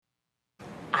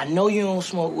I know you don't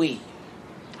smoke weed.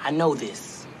 I know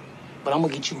this. But I'm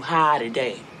gonna get you high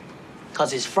today.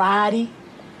 Cause it's Friday,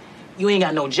 you ain't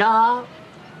got no job,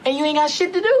 and you ain't got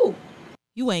shit to do.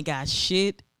 You ain't got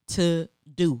shit to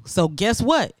do. So guess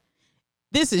what?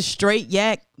 This is Straight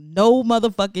Yak, no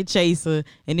motherfucking chaser,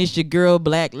 and it's your girl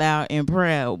Black Loud and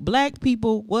Proud. Black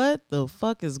people, what the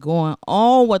fuck is going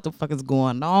on? What the fuck is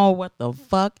going on? What the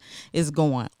fuck is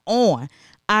going on?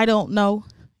 I don't know.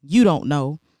 You don't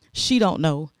know. She don't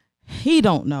know. He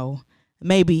don't know.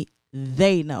 Maybe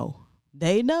they know.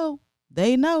 They know.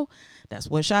 They know. That's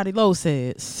what Shotty Low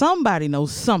said. Somebody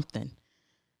knows something.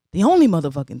 The only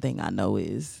motherfucking thing I know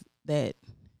is that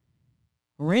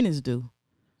rent is due.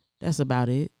 That's about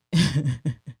it.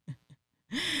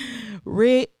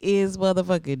 Rent is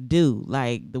motherfucking due.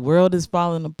 Like, the world is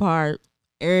falling apart.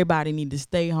 Everybody need to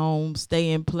stay home,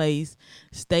 stay in place,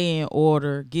 stay in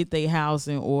order, get their house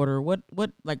in order.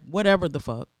 Whatever the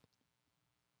fuck.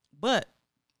 But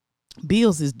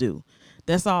bills is due.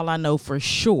 That's all I know for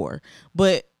sure.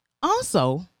 But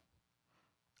also,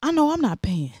 I know I'm not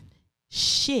paying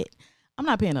shit. I'm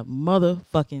not paying a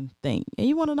motherfucking thing. And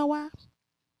you want to know why?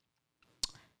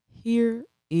 Here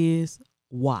is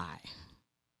why.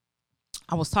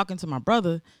 I was talking to my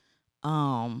brother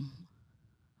 2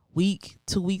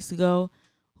 weeks ago.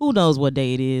 Who knows what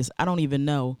day it is? I don't even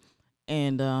know.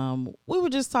 And we were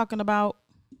just talking about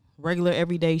regular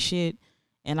everyday shit.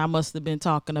 And I must have been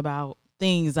talking about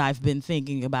things I've been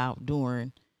thinking about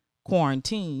during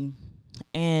quarantine.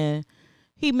 And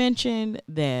he mentioned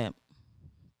that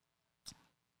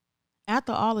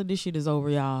after all of this shit is over,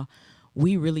 y'all,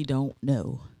 we really don't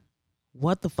know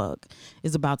what the fuck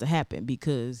is about to happen,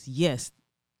 because yes,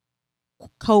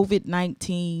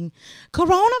 COVID-19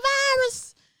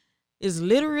 coronavirus is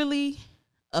literally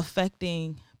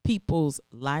affecting people's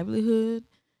livelihood,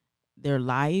 their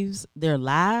lives.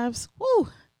 Woo,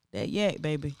 that yak,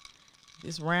 baby.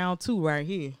 This round 2 right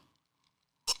here.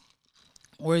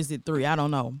 Or is it 3? I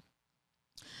don't know.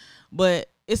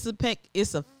 But it's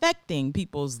affecting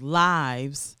people's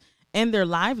lives and their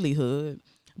livelihood,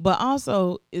 but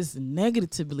also it's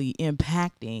negatively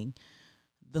impacting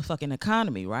the fucking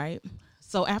economy, right?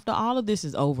 So after all of this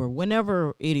is over,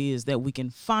 whenever it is that we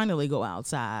can finally go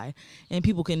outside and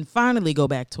people can finally go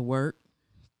back to work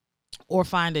or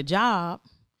find a job,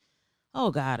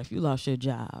 oh God, if you lost your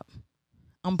job,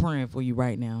 I'm praying for you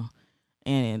right now.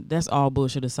 And that's all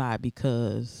bullshit aside,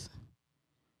 because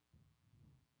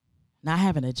not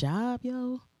having a job,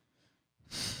 yo,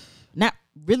 not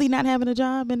having a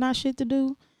job and not shit to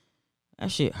do,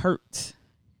 that shit hurts.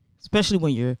 Especially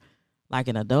when you're like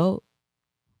an adult.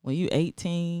 When you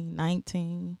 18,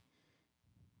 19,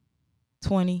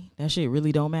 20, that shit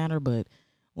really don't matter. But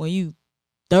when you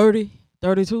 30,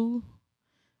 32,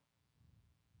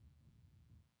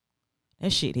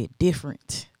 that shit hit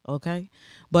different, okay?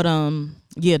 But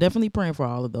yeah, definitely praying for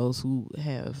all of those who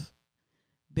have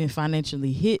been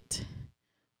financially hit,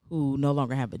 who no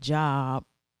longer have a job.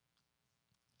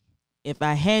 If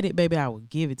I had it, baby, I would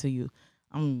give it to you.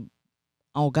 On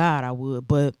God, I would.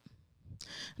 But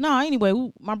no,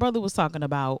 anyway, my brother was talking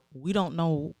about, we don't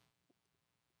know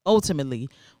ultimately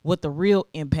what the real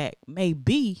impact may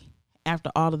be after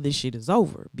all of this shit is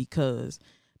over, because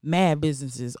mad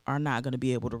businesses are not going to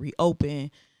be able to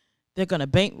reopen. They're going to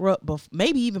bankrupt,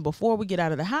 maybe even before we get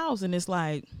out of the house. And it's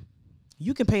like,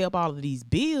 you can pay up all of these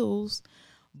bills,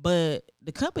 but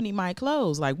the company might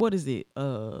close. Like, what is it?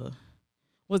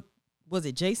 Was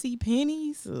it J.C.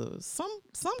 Penney's?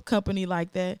 Some company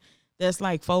like that that's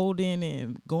like folding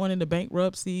and going into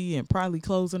bankruptcy and probably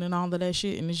closing and all of that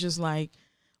shit. And it's just like,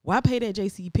 why pay that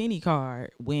J.C. Penney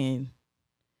card when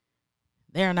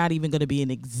they're not even going to be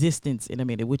in existence in a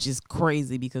minute, which is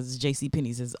crazy, because J.C.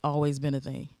 Penney's has always been a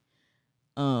thing.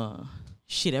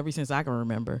 Shit, ever since I can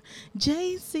remember.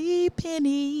 J.C.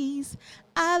 Penney's,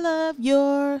 I love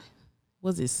your,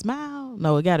 was it smile?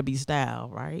 No, it got to be style,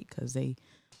 right? Because they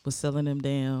was selling them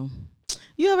damn.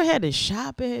 You ever had to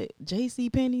shop at J.C.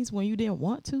 Penney's when you didn't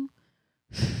want to?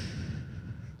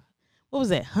 What was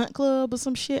that, Hunt Club or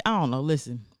some shit? I don't know.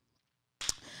 Listen,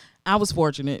 I was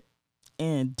fortunate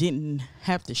and didn't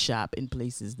have to shop in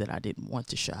places that I didn't want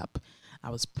to shop. I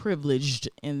was privileged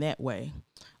in that way.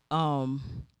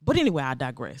 But anyway, I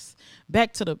digress.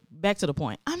 Back to the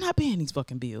point. I'm not paying these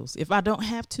fucking bills. If I don't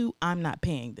have to, I'm not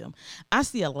paying them. I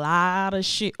see a lot of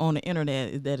shit on the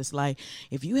internet that it's like,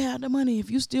 if you have the money,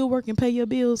 if you still work and pay your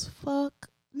bills, fuck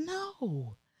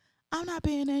no. I'm not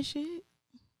paying that shit.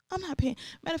 I'm not paying.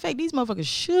 Matter of fact, these motherfuckers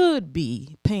should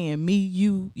be paying me,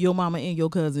 you, your mama, and your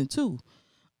cousin too.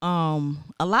 A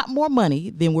lot more money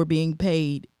than we're being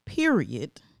paid,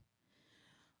 period.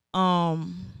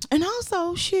 And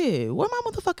also, shit, where my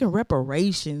motherfucking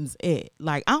reparations at?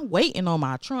 Like, I'm waiting on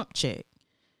my Trump check,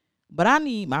 but I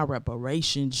need my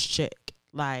reparations check.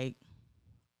 Like,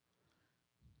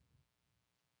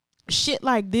 shit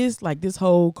like this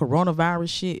whole coronavirus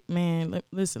shit, man.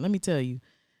 Listen, let me tell you,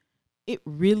 it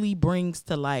really brings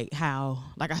to light how,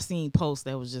 like, I seen posts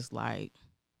that was just like,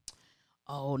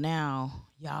 oh, now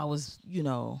y'all was,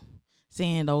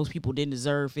 saying those people didn't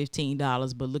deserve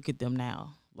 $15, but look at them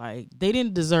now. Like, they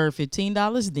didn't deserve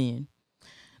 $15 then.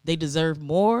 They deserve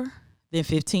more than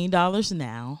 $15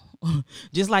 now,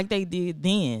 just like they did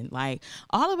then. Like,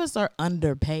 all of us are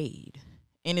underpaid.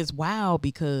 And it's wild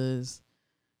because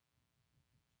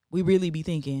we really be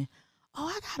thinking, oh,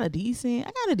 I got a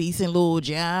decent little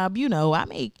job. I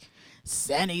make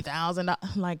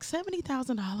 $70,000, like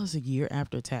 $70,000 a year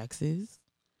after taxes.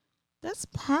 That's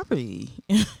poverty.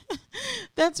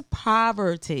 That's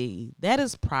poverty. That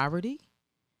is poverty.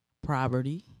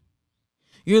 Poverty.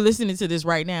 You're listening to this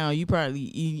right now. You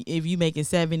probably, if you making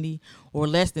 70 or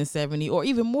less than 70 or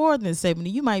even more than 70,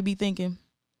 you might be thinking,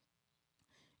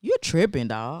 you're tripping,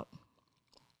 dog.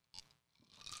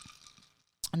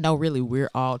 No, really,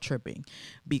 we're all tripping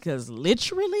because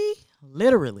literally,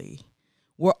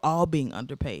 we're all being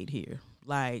underpaid here.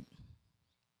 Like,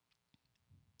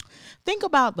 think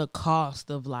about the cost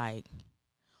of like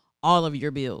all of your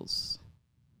bills.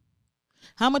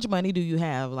 How much money do you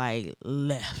have like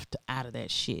left out of that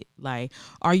shit? Like,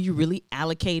 are you really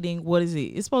allocating? What is it?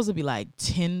 It's supposed to be like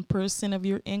 10% of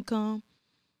your income,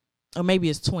 or maybe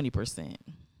it's 20%,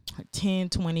 10,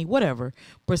 20, whatever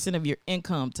percent of your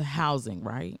income to housing,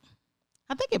 right?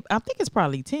 I think it's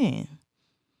probably 10.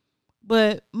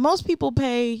 But most people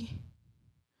pay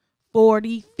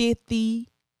 40, 50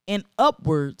 and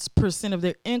upwards percent of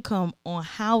their income on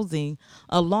housing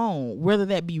alone, whether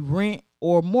that be rent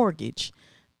or mortgage.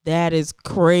 That is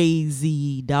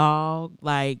crazy, dog.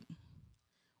 Like,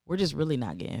 we're just really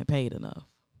not getting paid enough.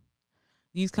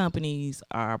 These companies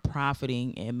are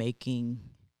profiting and making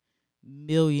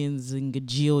millions and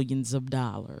gajillions of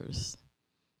dollars.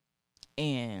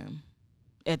 And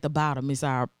at the bottom is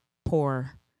our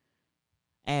poor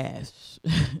ass.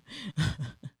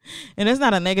 And that's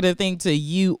not a negative thing to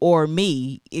you or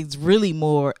me. It's really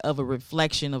more of a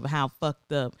reflection of how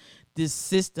fucked up this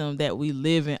system that we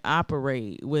live and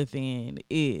operate within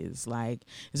is. Like,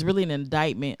 it's really an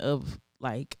indictment of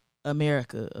like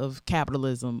America, of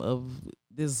capitalism, of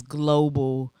this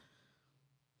global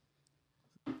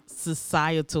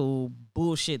societal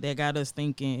bullshit that got us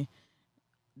thinking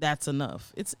that's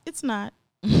enough. It's not.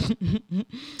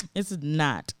 It's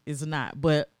not.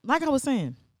 But like I was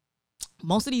saying,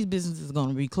 most of these businesses are going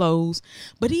to be closed.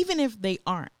 But even if they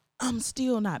aren't, I'm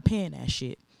still not paying that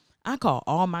shit. I call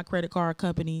all my credit card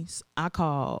companies. I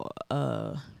call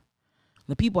the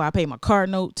people I pay my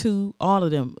card note to, all of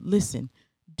them. Listen,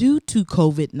 due to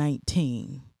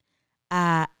COVID-19,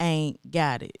 I ain't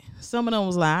got it. Some of them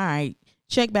was like, all right,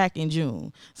 check back in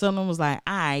June. Some of them was like,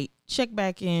 all right, check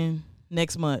back in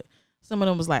next month. Some of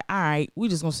them was like, all right, we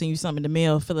just going to send you something in the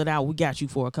mail, fill it out. We got you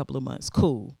for a couple of months.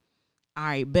 Cool. All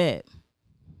right, bet.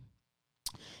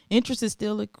 Interest is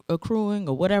still accruing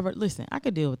or whatever. Listen, I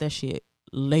could deal with that shit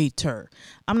later.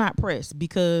 I'm not pressed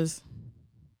because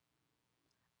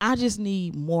I just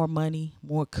need more money,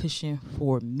 more cushion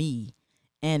for me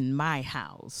and my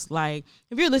house. Like,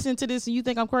 if you're listening to this and you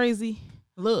think I'm crazy,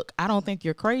 look, I don't think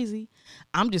you're crazy.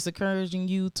 I'm just encouraging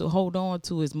you to hold on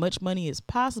to as much money as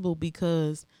possible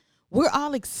because we're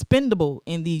all expendable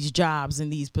in these jobs, in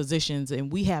these positions,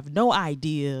 and we have no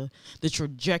idea the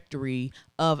trajectory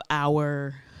of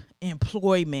our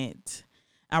employment,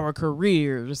 our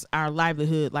careers, our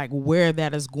livelihood, like where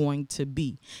that is going to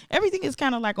be. Everything is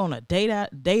kind of like on a day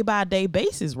by day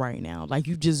basis right now. Like,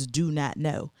 you just do not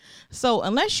know. So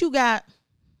unless you got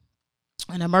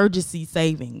an emergency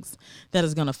savings that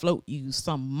is going to float you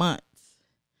some months,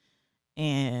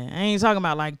 and I ain't talking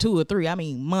about like 2 or 3, I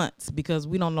mean months, because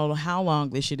we don't know how long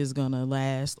this shit is going to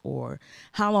last or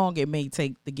how long it may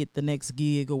take to get the next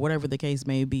gig or whatever the case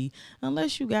may be.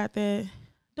 Unless you got that,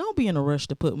 don't be in a rush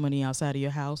to put money outside of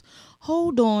your house.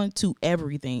 Hold on to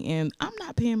everything. And I'm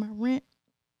not paying my rent.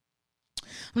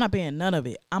 I'm not paying none of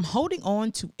it. I'm holding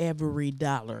on to every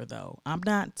dollar, though. I'm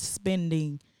not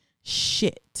spending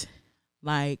shit.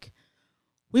 Like,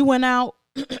 we went out,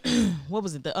 what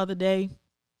was it, the other day?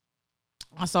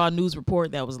 I saw a news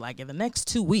report that was like, in the next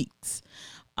 2 weeks,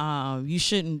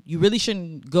 you really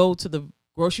shouldn't go to the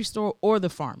grocery store or the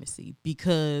pharmacy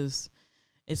because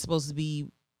it's supposed to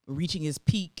be reaching its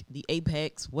peak, the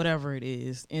apex, whatever it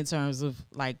is, in terms of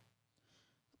like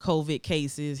COVID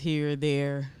cases here,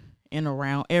 there, and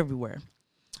around everywhere.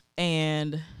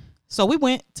 And So we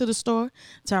went to the store,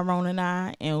 Tyrone and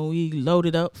I, and we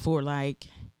loaded up for like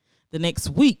the next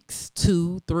weeks,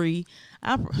 2, 3.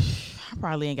 I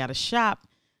probably ain't got to shop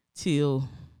till,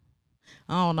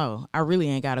 I don't know. I really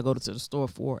ain't got to go to the store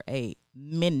for a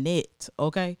minute,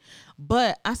 okay?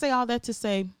 But I say all that to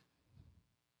say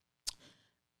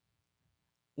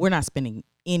we're not spending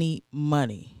any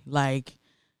money. Like,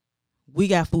 we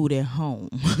got food at home.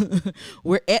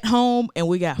 We're at home and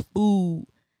we got food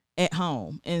at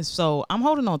home. And so I'm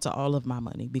holding on to all of my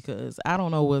money because I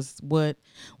don't know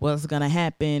what's gonna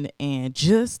happen. And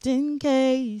just in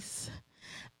case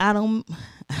I don't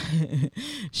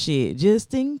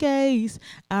just in case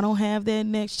I don't have that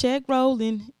next check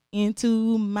rolling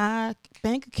into my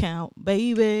bank account,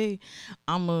 baby,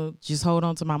 I'ma just hold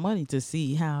on to my money to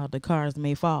see how the cards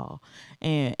may fall.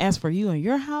 And as for you and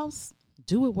your house,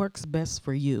 do what works best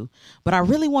for you. But I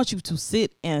really want you to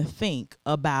sit and think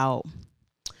about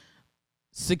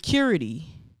security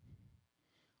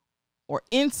or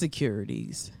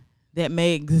insecurities that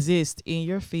may exist in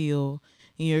your field,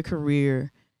 in your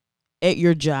career, at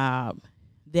your job,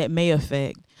 that may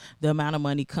affect the amount of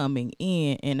money coming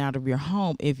in and out of your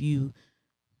home if you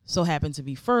so happen to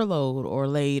be furloughed or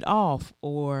laid off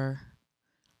or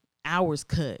hours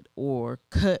cut or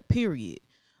cut, period.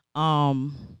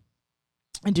 And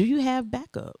do you have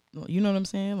backup? You know what I'm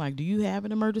saying? Like, do you have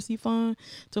an emergency fund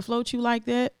to float you like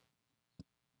that?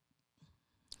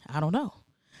 I don't know.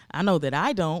 I know that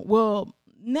I don't. Well,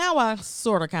 now I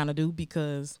sort of kind of do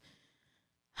because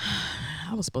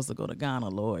I was supposed to go to Ghana,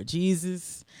 Lord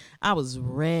Jesus. I was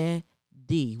ready.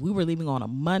 We were leaving on a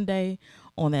Monday.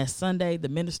 On that Sunday, the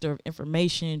Minister of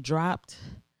Information dropped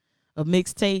a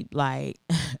mixtape like,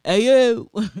 hey, yo,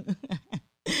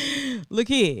 look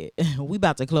here. We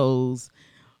about to close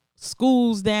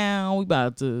schools down. We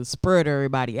about to spread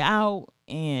everybody out.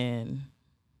 And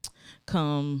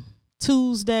come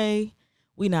Tuesday,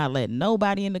 we not letting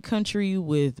nobody in the country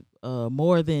with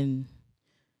more than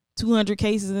 200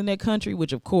 cases in that country,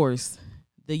 which of course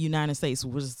the United States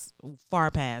was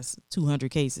far past 200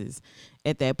 cases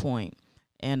at that point.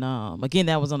 And again,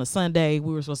 that was on a Sunday.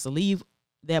 We were supposed to leave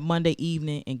that Monday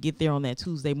evening and get there on that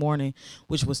Tuesday morning,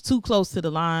 which was too close to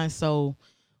the line. So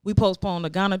we postponed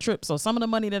the Ghana trip. So some of the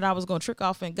money that I was going to trick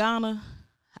off in Ghana,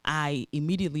 I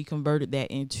immediately converted that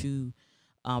into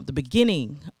the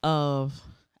beginning of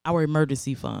our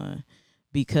emergency fund,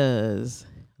 because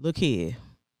look here,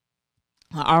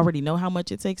 I already know how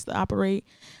much it takes to operate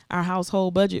our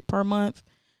household budget per month,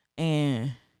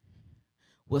 and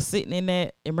what's sitting in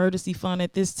that emergency fund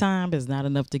at this time is not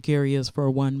enough to carry us for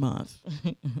 1 month.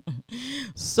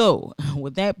 So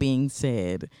with that being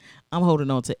said, I'm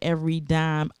holding on to every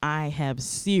dime. I have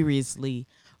seriously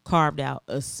carved out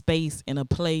a space and a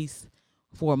place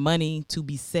for money to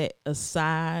be set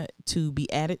aside to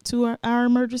be added to our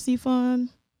emergency fund,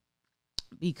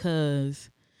 because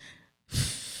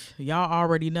y'all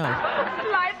already know.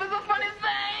 Life is a funny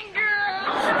thing,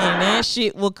 girl. And that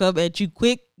shit will come at you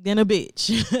quick than a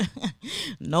bitch.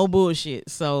 No bullshit.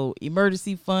 So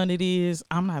emergency fund it is.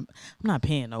 I'm not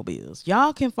paying no bills.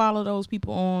 Y'all can follow those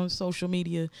people on social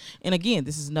media. And again,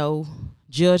 this is no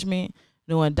judgment,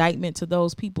 no indictment to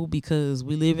those people, because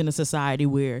we live in a society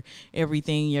where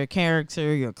everything, your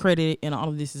character, your credit, and all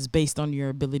of this is based on your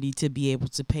ability to be able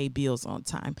to pay bills on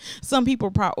time. Some people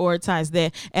prioritize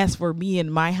that. As for me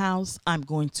and my house, I'm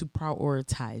going to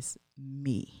prioritize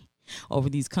me over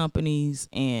these companies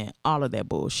and all of that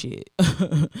bullshit.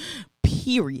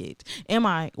 Period. Am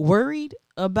I worried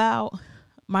about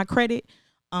my credit?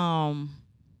 I'm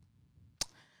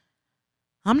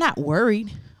not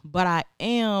worried, but I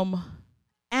am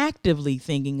actively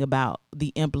thinking about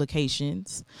the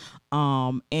implications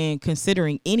and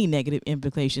considering any negative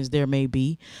implications there may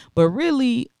be. But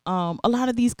really, a lot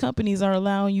of these companies are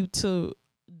allowing you to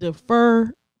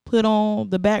defer, put on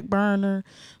the back burner,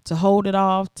 to hold it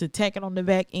off, to tack it on the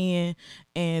back end,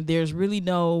 and there's really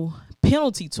no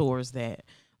penalty towards that.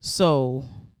 So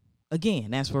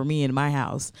again, as for me and my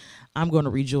house, I'm going to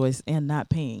rejoice in not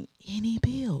paying any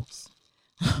bills.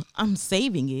 I'm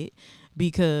saving it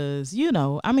because, you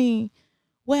know, I mean,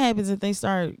 what happens if they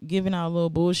start giving out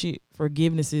little bullshit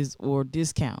forgivenesses or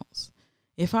discounts?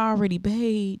 If I already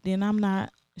paid, then I'm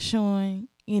not showing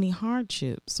any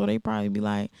hardship. So they probably be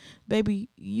like, baby,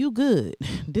 you good.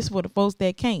 This for the folks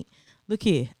that can't. Look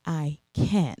here, I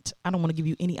can't. I don't want to give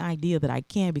you any idea that I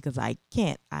can, because I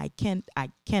can't. I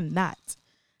cannot.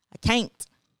 I can't.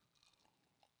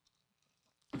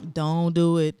 Don't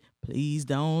do it. Please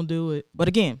don't do it. But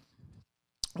again,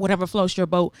 whatever floats your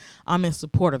boat, I'm in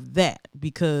support of that,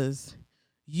 because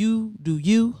you do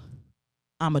you,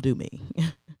 I'ma do me.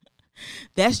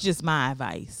 That's just my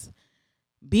advice.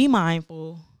 be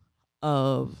mindful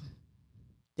of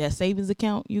that savings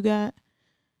account you got,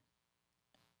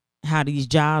 how these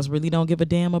jobs really don't give a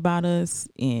damn about us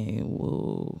and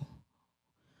will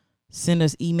send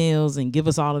us emails and give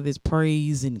us all of this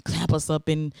praise and clap us up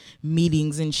in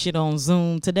meetings and shit on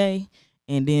Zoom today,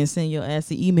 and then send your ass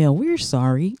an email, we're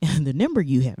sorry, the number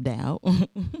you have dialed.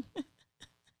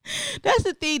 That's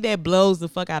the thing that blows the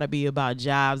fuck out of me about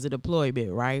jobs and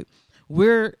deployment, right?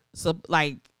 We're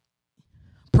like,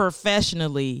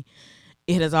 professionally,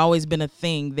 it has always been a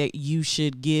thing that you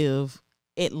should give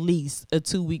at least a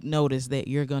 2-week notice that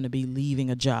you're going to be leaving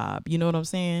a job. You know what I'm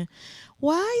saying?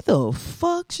 Why the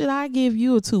fuck should I give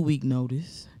you a 2-week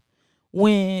notice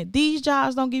when these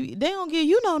jobs they don't give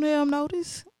you no damn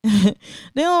notice? They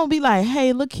don't be like,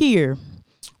 hey, look here,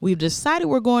 we've decided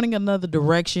we're going in another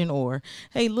direction, or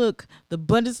hey, look, the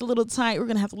budget's a little tight, we're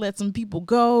gonna have to let some people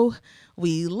go.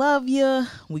 We love you,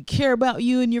 we care about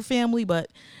you and your family,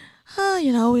 but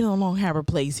we don't have a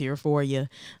place here for you.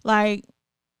 Like,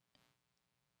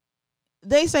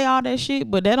 they say all that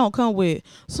shit, but that don't come with,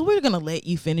 so we're going to let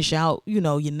you finish out,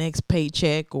 your next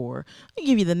paycheck, or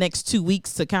give you the next 2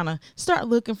 weeks to kind of start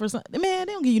looking for something. Man,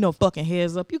 they don't give you no fucking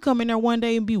heads up. You come in there one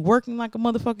day and be working like a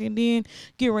motherfucker, and then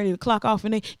get ready to clock off,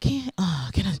 and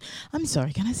I'm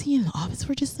sorry, can I see you in the office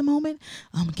for just a moment?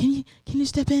 Can you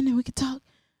step in and we can talk?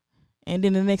 And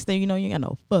then the next thing you know, you ain't got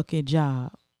no fucking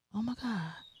job. Oh my God.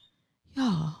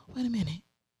 Y'all, wait a minute.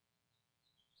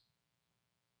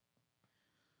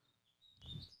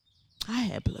 I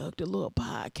had plugged a little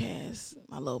podcast,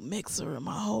 my little mixer, and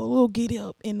my whole little get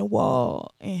up in the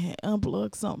wall, and had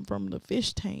unplugged something from the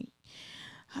fish tank.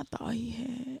 I thought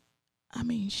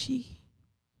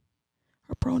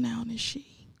her pronoun is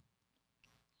she.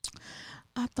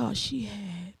 I thought she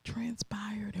had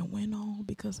transpired and went on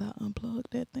because I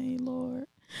unplugged that thing, Lord.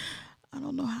 I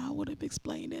don't know how I would have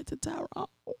explained that to Tyrone.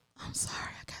 I'm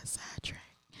sorry, I got sidetracked.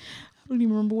 I don't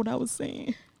even remember what I was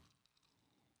saying.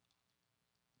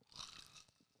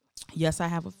 Yes, I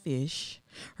have a fish.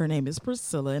 Her name is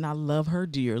Priscilla, and I love her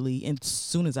dearly. And as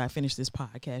soon as I finish this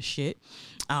podcast shit,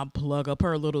 I'll plug up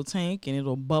her little tank, and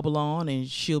it'll bubble on, and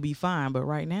she'll be fine. But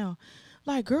right now,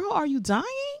 like, girl, are you dying?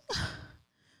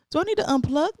 Do I need to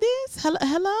unplug this?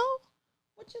 Hello?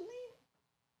 What you mean?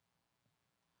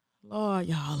 Lord,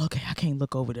 y'all, okay, I can't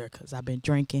look over there because I've been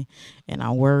drinking, and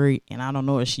I'm worried, and I don't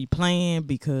know if she playing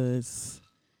because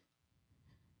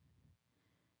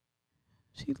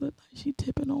she look like she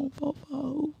tipping on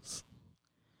fofos.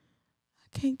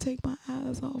 I can't take my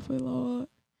eyes off it, Lord.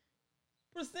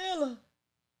 Priscilla.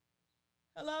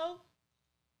 Hello?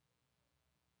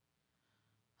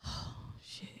 Oh,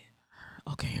 shit.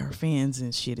 Okay, her fins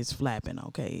and shit is flapping,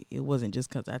 okay? It wasn't just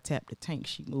because I tapped the tank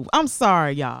she moved. I'm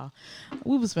sorry, y'all.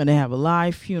 We was finna have a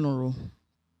live funeral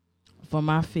for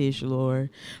my fish,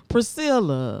 Lord.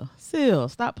 Priscilla.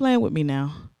 Stop playing with me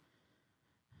now.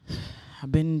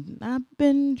 I've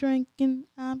been drinking,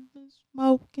 I've been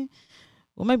smoking.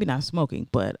 Well, maybe not smoking,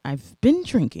 but I've been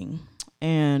drinking.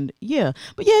 And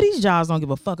these jobs don't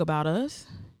give a fuck about us.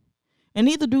 And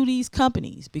neither do these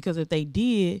companies, because if they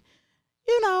did,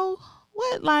 you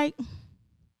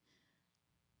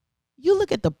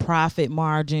look at the profit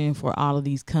margin for all of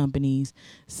these companies,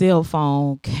 cell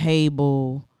phone,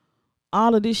 cable,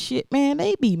 all of this shit, man,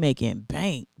 they be making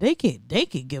bank. They could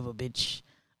give a bitch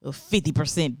a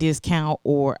 50% discount,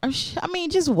 or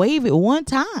just waive it one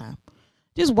time.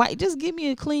 Just give me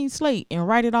a clean slate and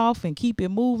write it off and keep it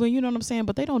moving. You know what I'm saying?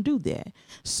 But they don't do that.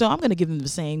 So I'm going to give them the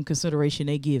same consideration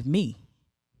they give me.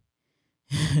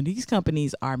 These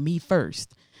companies are me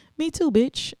first. Me too,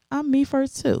 bitch. I'm me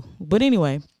first too. But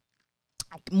anyway,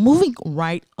 moving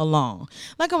right along.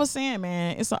 Like I was saying,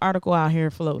 man, it's an article out here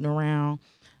floating around.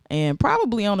 And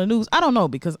probably on the news. I don't know,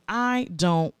 because I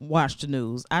don't watch the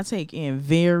news. I take in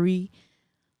very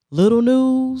little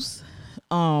news.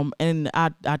 And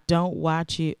I don't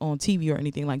watch it on TV or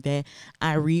anything like that.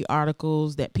 I read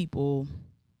articles that people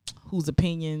whose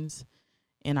opinions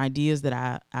and ideas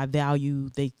that I value,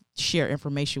 they share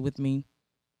information with me.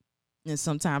 And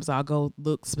sometimes I'll go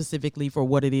look specifically for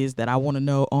what it is that I want to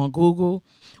know on Google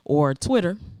or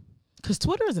Twitter. Because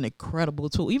Twitter is an incredible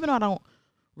tool. Even though I don't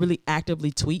really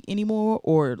actively tweet anymore,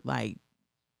 or like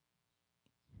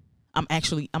I'm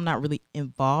not really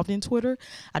involved in Twitter.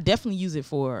 I definitely use it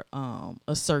for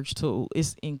a search tool.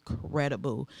 It's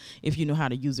incredible if you know how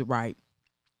to use it right.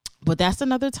 But that's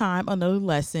another time, another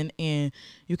lesson, and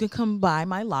you can come by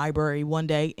my library one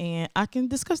day and I can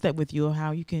discuss that with you,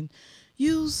 how you can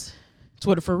use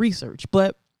Twitter for research.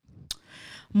 But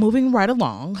moving right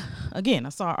along, again, I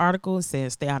saw an article. It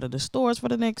says stay out of the stores for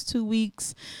the next 2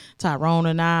 weeks. Tyrone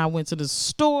and I went to the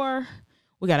store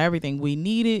We got everything we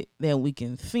needed that we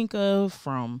can think of,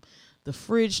 from the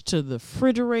fridge to the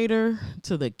refrigerator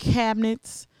to the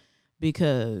cabinets,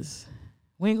 because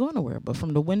we ain't going nowhere but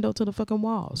from the window to the fucking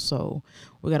wall. So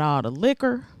we got all the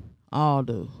liquor, all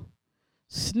the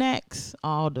snacks,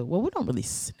 we don't really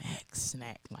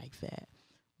snack like that,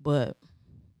 but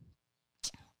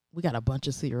we got a bunch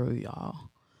of cereal, y'all.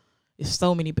 It's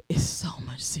so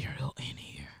much cereal in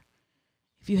here.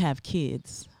 If you have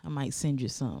kids, I might send you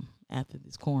some after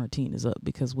this quarantine is up,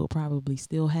 because we'll probably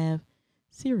still have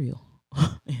cereal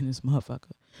in this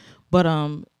motherfucker. But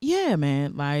yeah,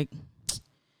 man, like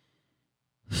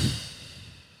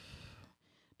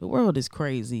the world is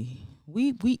crazy.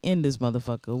 We in this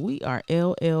motherfucker. We are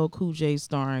LL Cool J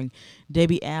starring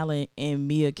Debbie Allen and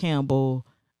Mia Campbell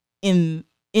in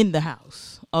the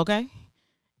house. Okay?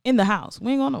 In the house.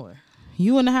 We ain't going nowhere.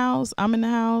 You in the house, I'm in the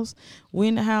house, we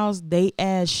in the house, they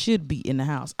ass should be in the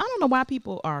house. I don't know why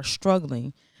people are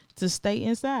struggling to stay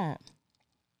inside.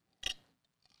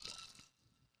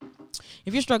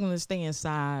 If you're struggling to stay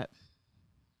inside,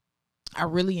 I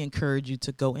really encourage you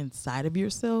to go inside of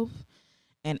yourself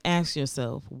and ask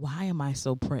yourself, why am I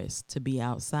so pressed to be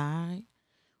outside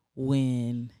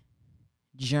when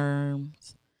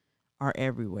germs are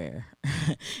everywhere?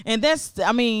 And that's,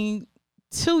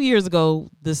 2 years ago,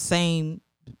 the same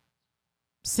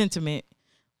sentiment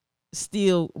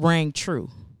still rang true.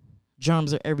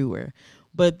 Germs are everywhere.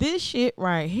 But this shit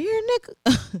right here, nigga,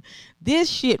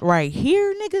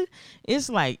 it's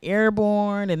like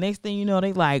airborne. The next thing you know,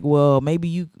 they like, well,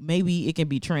 maybe it can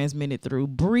be transmitted through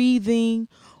breathing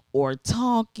or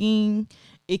talking.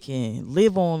 It can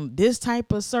live on this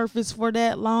type of surface for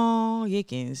that long. It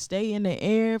can stay in the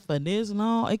air for this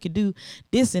long. It can do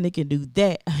this and it can do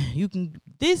that. You can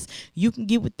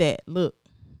get with that. Look,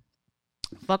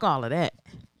 fuck all of that.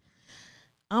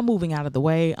 I'm moving out of the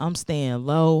way. I'm staying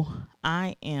low.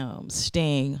 I am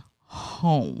staying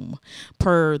home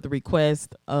per the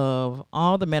request of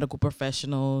all the medical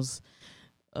professionals,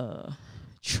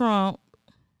 Trump,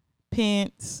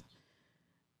 Pence,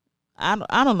 I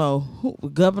don't know,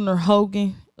 Governor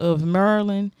Hogan of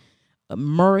Maryland,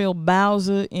 Muriel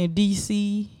Bowser in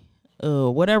D.C.,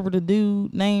 whatever the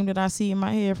dude name that I see in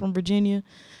my head from Virginia,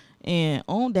 and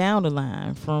on down the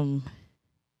line from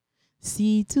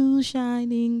sea to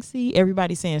shining sea.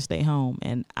 Everybody saying stay home,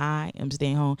 and I am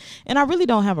staying home. And I really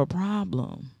don't have a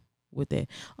problem with that.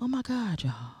 Oh, my God,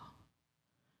 y'all.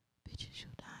 Bitches, you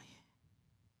dying.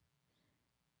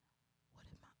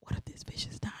 What if this bitch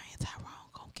is dying? Tyrone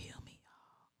gonna kill me,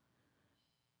 y'all.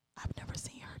 I've never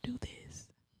seen her do this.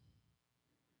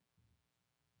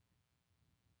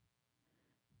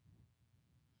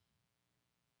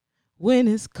 When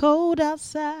it's cold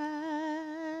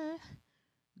outside,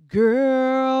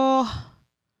 girl,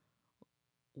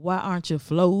 why aren't you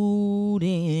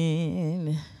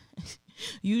floating?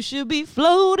 You should be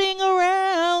floating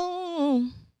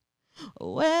around.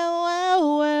 Well.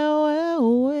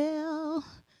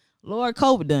 Lord,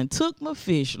 COVID done took my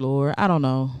fish, Lord. I don't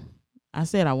know. I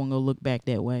said I wasn't going to look back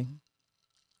that way.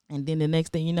 And then the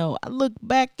next thing you know, I look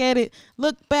back at it. I'm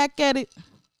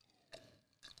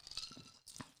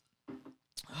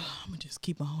going to just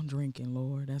keep on drinking,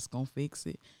 Lord. That's going to fix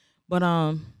it. But,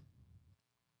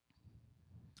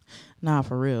 nah,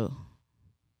 for real.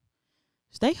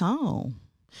 Stay home.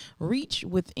 Reach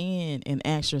within and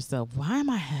ask yourself, why am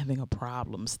I having a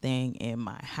problem staying in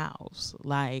my house?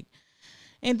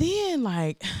 And then,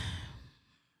 I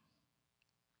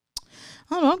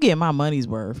don't know, I'm getting my money's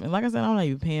worth. And like I said, I'm not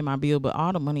even paying my bill, but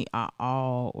all the money I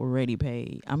already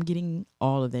paid. I'm getting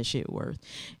all of that shit worth.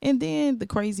 And then the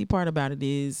crazy part about it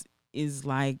is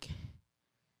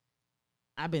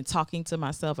I've been talking to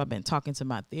myself. I've been talking to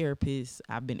my therapist.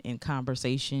 I've been in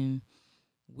conversation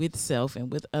with self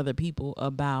and with other people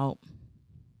about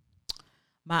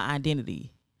my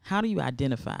identity. How do you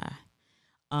identify?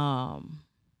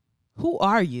 Who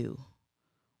are you?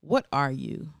 What are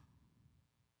you?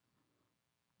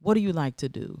 What do you like to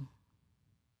do?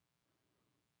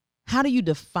 How do you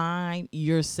define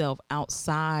yourself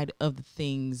outside of the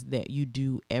things that you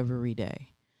do every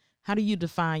day? How do you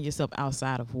define yourself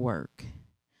outside of work?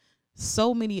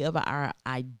 So many of our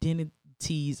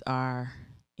identities are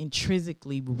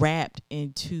intrinsically wrapped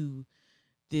into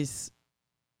this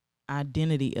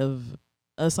identity of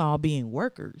us all being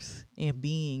workers and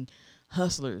being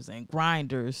hustlers and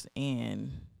grinders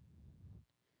and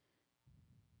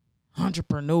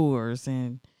entrepreneurs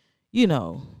and,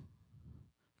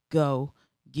 go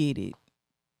get it.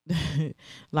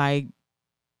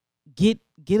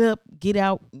 Get up, get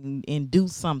out and do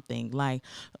something.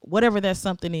 Whatever that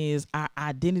something is, our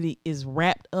identity is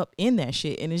wrapped up in that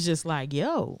shit. And it's just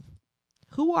yo,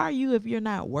 Who are you if you're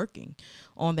not working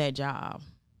on that job?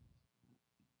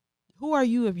 Who are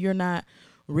you if you're not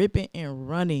ripping and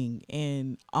running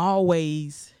and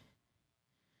always?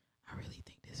 I really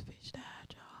think this fish died,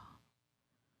 y'all.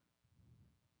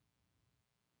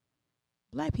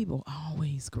 Black people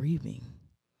always grieving.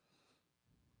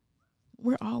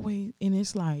 We're always, and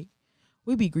it's like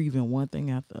we be grieving one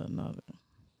thing after another.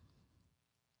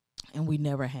 And we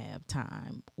never have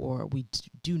time, or we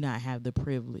do not have the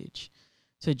privilege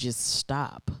to just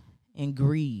stop and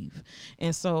grieve.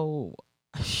 And so,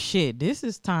 shit, this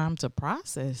is time to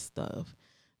process stuff,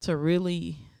 to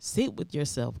really sit with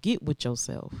yourself, get with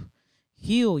yourself,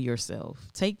 heal yourself,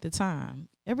 take the time.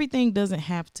 Everything doesn't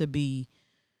have to be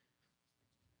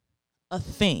a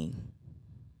thing.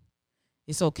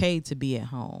 It's okay to be at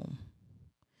home.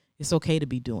 It's okay to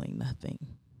be doing nothing.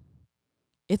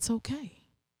 It's okay.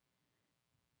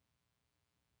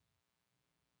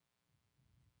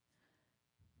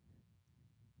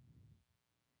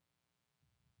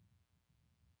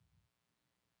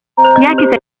 Ya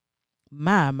que se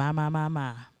My, my, my, my,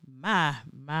 my, my,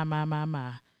 my, my, my, my,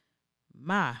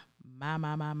 my, my,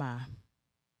 my, my, my.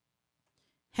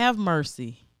 Have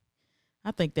mercy.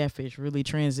 I think that fish really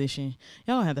transitioned.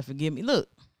 Y'all don't have to forgive me. Look,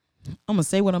 I'm gonna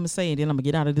say what I'm gonna say, and then I'm gonna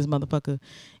get out of this motherfucker.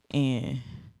 And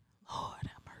Lord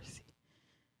have mercy,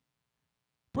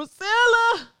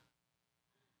 Priscilla.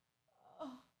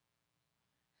 Oh,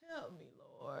 help me,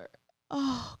 Lord.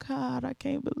 Oh God, I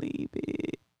can't believe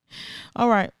it. All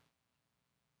right.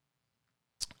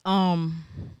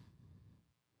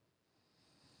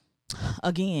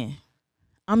 Again,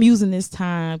 I'm using this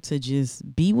time to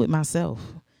just be with myself,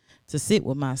 to sit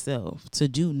with myself, to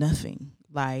do nothing.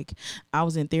 Like, I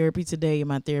was in therapy today and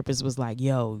my therapist was like,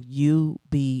 yo, you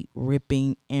be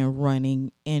ripping and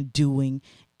running and doing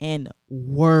and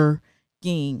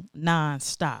working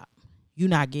nonstop. You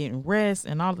not getting rest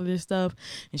and all of this stuff.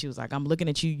 And she was like, I'm looking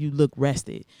at you, you look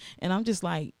rested. And I'm just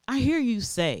like, I hear you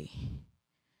say,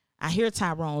 I hear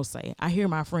Tyrone say, I hear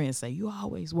my friends say, you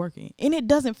always working. And it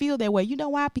doesn't feel that way. You know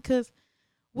why? Because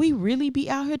we really be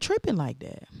out here tripping like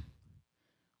that.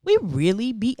 We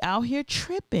really be out here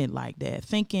tripping like that,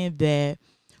 thinking that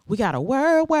we got to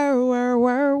work.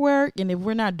 And if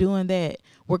we're not doing that,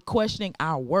 we're questioning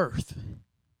our worth.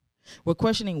 We're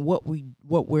questioning what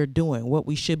we're doing, what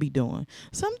we should be doing.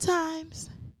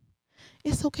 Sometimes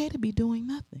it's okay to be doing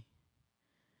nothing.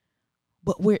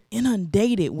 But we're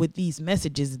inundated with these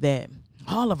messages that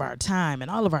all of our time and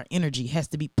all of our energy has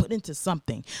to be put into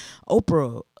something.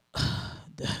 Oprah,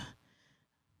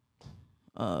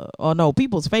 oh no,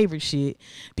 people's favorite shit.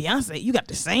 Beyonce, you got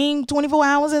the same 24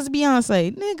 hours as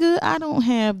Beyonce. Nigga, I don't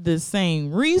have the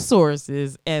same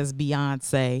resources as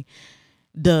Beyonce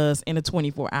does in a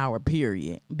 24-hour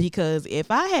period. Because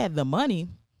if I had the money,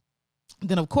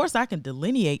 then of course I can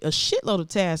delineate a shitload of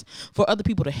tasks for other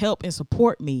people to help and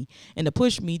support me and to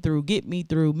push me through, get me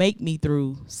through, make me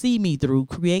through, see me through,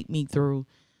 create me through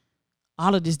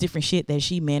all of this different shit that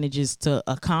she manages to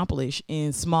accomplish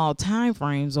in small time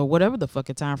frames or whatever the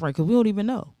fucking time frame, because we don't even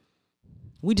know.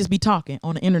 We just be talking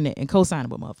on the internet and co-signing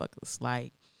with motherfuckers.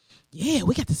 Like, yeah,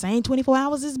 we got the same 24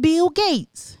 hours as Bill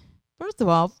Gates. First of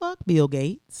all, fuck Bill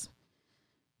Gates.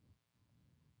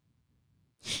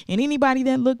 And anybody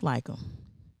that look like him.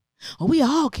 Oh, we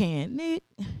all can, Nick.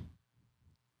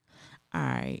 All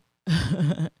right.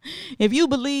 If you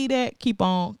believe that, keep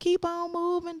on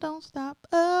moving, don't stop.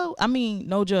 Oh, I mean,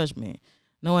 no judgment,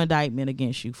 no indictment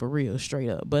against you, for real, straight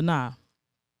up. But nah.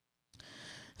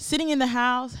 Sitting in the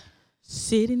house,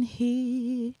 sitting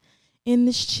here in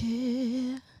this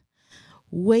chair,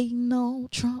 waiting on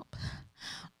Trump.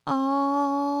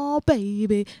 Oh,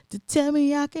 baby, to tell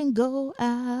me I can go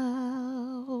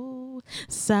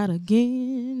outside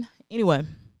again. Anyway,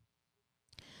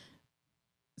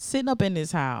 sitting up in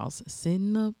this house,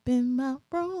 sitting up in my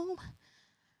room,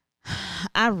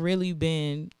 I've really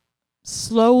been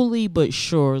slowly but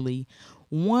surely,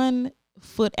 one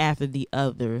foot after the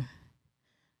other,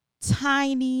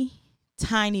 tiny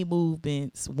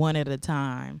movements, one at a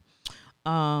time,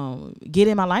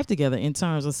 getting my life together in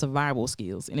terms of survival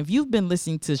skills. And if you've been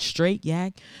listening to Straight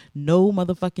Yak, no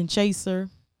motherfucking chaser,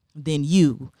 then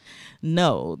you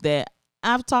know that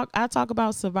I talk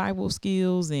about survival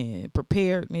skills and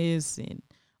preparedness and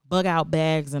bug out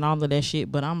bags and all of that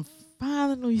shit, but I'm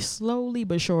finally slowly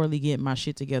but surely getting my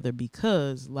shit together,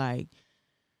 because like,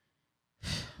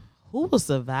 who will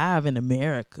survive in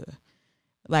America?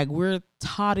 Like, we're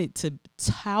taught it to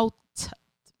tout.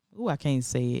 I can't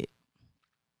say it.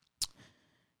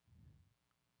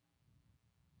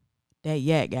 That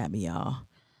yak got me, y'all.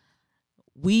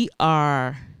 We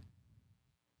are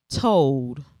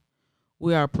told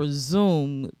we are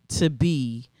presumed to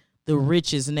be the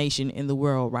richest nation in the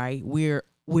world, right? We're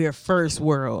first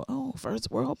world. Oh,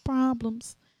 first world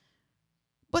problems.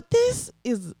 But this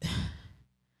is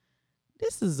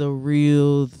a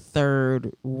real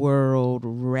third world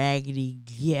raggedy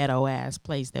ghetto ass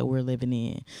place that we're living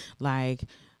in. Like,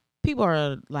 people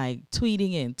are like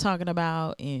tweeting and talking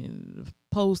about and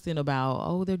posting about,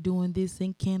 oh, they're doing this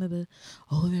in Canada.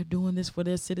 Oh, they're doing this for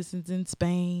their citizens in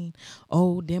Spain.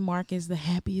 Oh, Denmark is the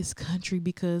happiest country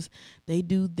because they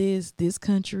do this. This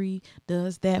country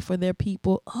does that for their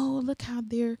people. Oh, look how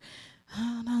they're,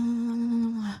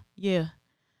 yeah.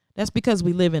 That's because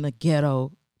we live in a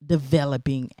ghetto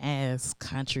developing ass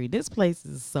country. This place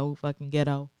is so fucking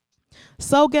ghetto.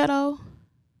 So ghetto.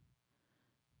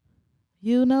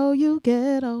 You know you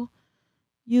ghetto.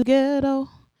 You ghetto.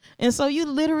 And so you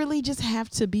literally just have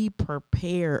to be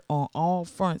prepared on all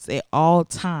fronts at all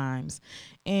times.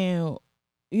 And,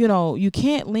 you know, you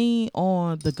can't lean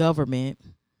on the government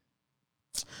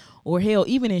or hell,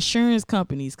 even insurance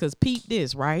companies. Because peep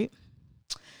this, right?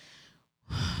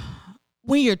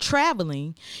 When you're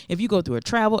traveling, if you go through a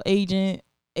travel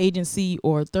agency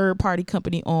or a third party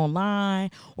company online,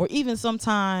 or even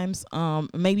sometimes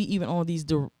maybe even on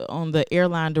the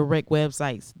airline direct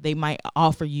websites, they might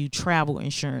offer you travel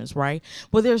insurance, right?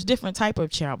 Well, there's different type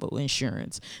of travel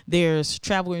insurance. There's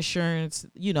travel insurance,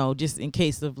 you know, just in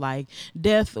case of like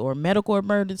death or medical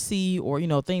emergency or, you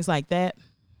know, things like that.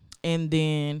 And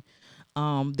then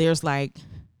there's like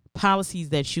policies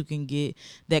that you can get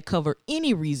that cover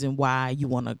any reason why you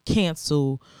want to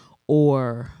cancel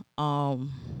or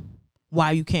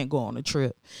why you can't go on a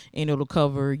trip, and it'll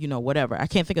cover, you know, whatever. I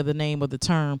can't think of the name of the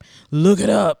term. Look it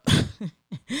up.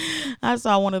 I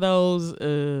saw one of those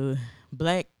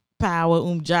Black Power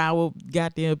Jawa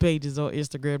goddamn pages on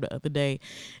Instagram the other day,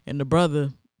 and the brother,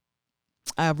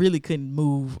 I really couldn't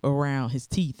move around his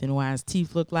teeth and why his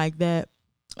teeth look like that.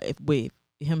 With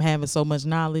him having so much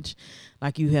knowledge,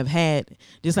 like you have had,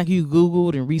 just like you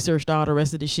Googled and researched all the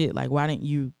rest of the shit, like why didn't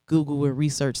you Google and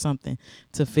research something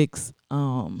to fix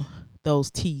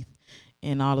those teeth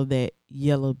and all of that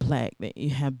yellow plaque that you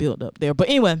have built up there? But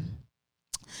anyway,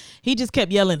 he just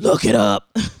kept yelling, look it up.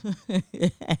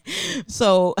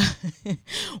 So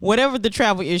whatever the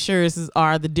travel insurances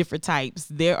are, the different types,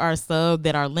 there are some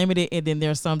that are limited, and then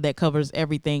there's some that covers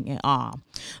everything and all.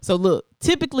 So look,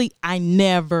 typically I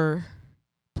never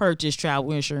purchase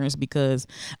travel insurance because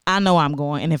I know I'm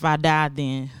going, and if I die,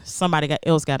 then somebody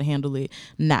else got to handle it,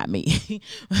 not me.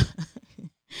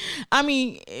 I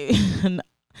mean,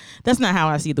 that's not how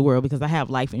I see the world, because I have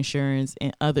life insurance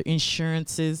and other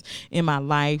insurances in my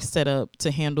life set up to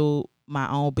handle my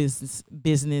own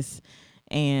business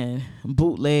and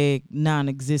bootleg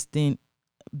non-existent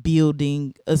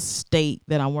building estate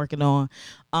that I'm working on.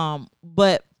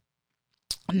 But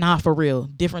not for real.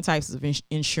 Different types of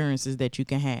insurances that you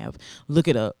can have. Look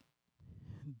it up.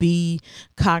 Be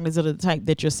cognizant of the type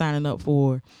that you're signing up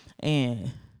for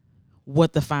and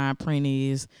what the fine print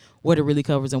is, what it really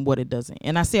covers and what it doesn't.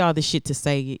 And I say all this shit to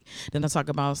say it. Then I talk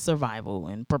about survival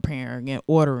and preparing and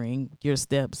ordering your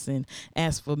steps. And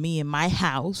as for me and my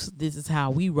house, this is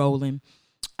how we rolling.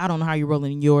 I don't know how you're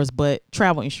rolling in yours, but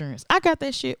travel insurance, I got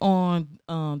that shit on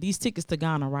these tickets to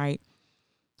Ghana, right?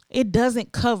 It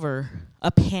doesn't cover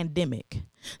a pandemic.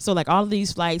 So like all of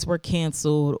these flights were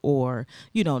canceled, or,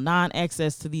 you know,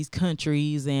 non-access to these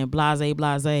countries and blase.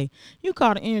 You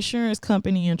call the insurance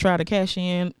company and try to cash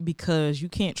in because you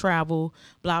can't travel,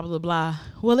 blah, blah, blah.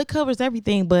 Well, it covers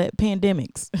everything but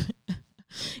pandemics.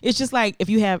 It's just like if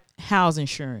you have house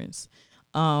insurance.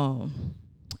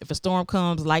 If a storm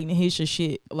comes, lightning hits your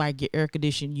shit, like your air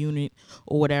conditioning unit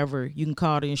or whatever, you can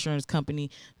call the insurance company,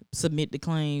 submit the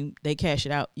claim, they cash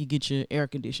it out, you get your air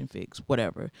condition fixed,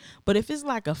 whatever. But if it's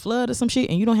like a flood or some shit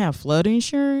and you don't have flood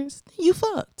insurance, you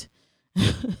fucked.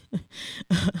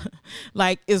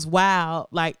 Like, it's wild.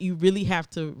 Like, you really have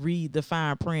to read the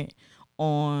fine print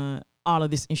on all of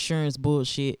this insurance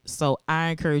bullshit. So I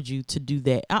encourage you to do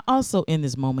that. I also, in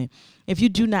this moment, if you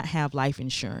do not have life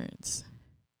insurance,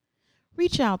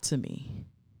 reach out to me.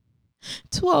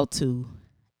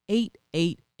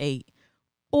 202-888-4925.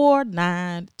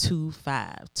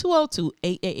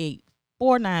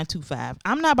 202-888-4925.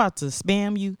 I'm not about to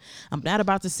spam you. I'm not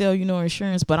about to sell you no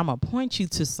insurance, but I'm going to point you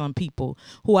to some people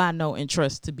who I know and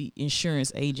trust to be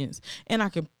insurance agents. And I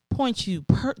can point you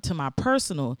to my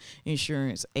personal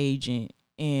insurance agent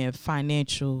and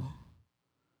financial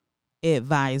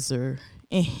advisor,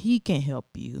 and he can help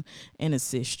you and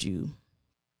assist you.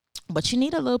 But you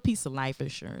need a little piece of life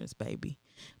insurance, baby,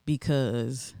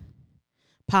 because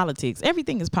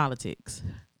everything is politics.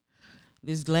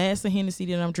 This glass of Hennessy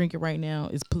that I'm drinking right now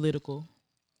is political.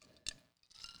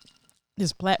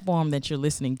 this platform that you're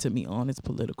listening to me on is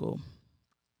political.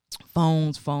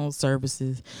 Phone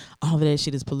services, all of that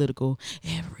shit is political.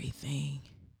 Everything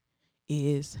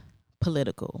is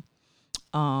political.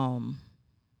 Um,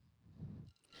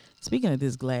 Speaking of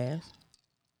this glass,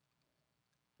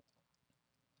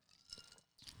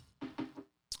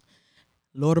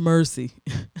 Lord of mercy.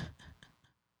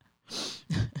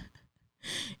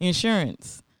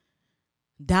 Insurance.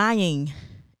 Dying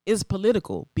is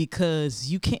political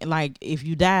because you can't, like, if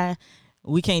you die,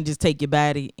 we can't just take your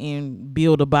body and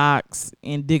build a box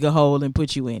and dig a hole and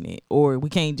put you in it. Or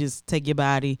we can't just take your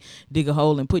body, dig a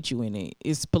hole and put you in it.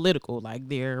 It's political. Like,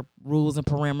 there are rules and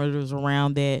parameters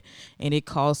around that, and it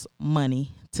costs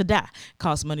money to die. It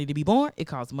costs money to be born. It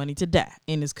costs money to die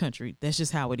in this country. That's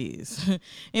just how it is.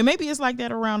 And maybe it's like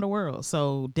that around the world.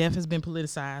 So death has been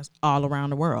politicized all around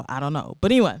the world. I don't know.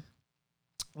 But anyway,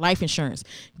 life insurance,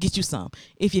 get you some.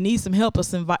 If you need some help or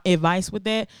some advice with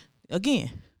that,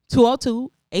 again,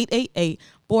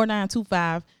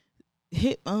 202-888-4925.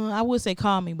 Hit. I would say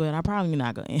call me, but I'm probably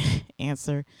not gonna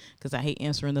answer because I hate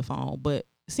answering the phone. But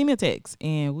send me a text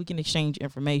and we can exchange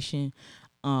information.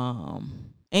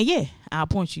 And yeah, I'll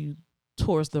point you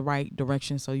towards the right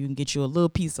direction so you can get you a little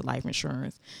piece of life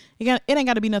insurance. It ain't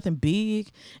got to be nothing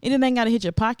big. It ain't got to hit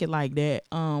your pocket like that.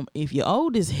 If you're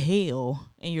old as hell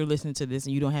and you're listening to this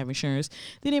and you don't have insurance,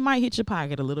 then it might hit your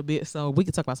pocket a little bit. So we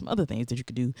can talk about some other things that you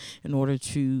could do in order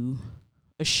to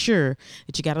assure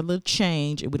that you got a little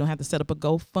change and we don't have to set up a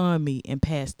GoFundMe and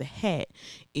pass the hat,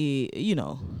 in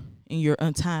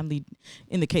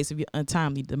the case of your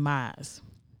untimely demise.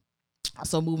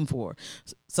 So moving forward,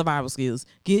 survival skills.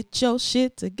 Get your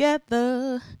shit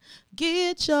together.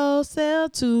 Get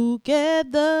yourself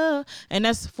together. And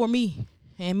that's for me.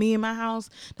 And me in my house,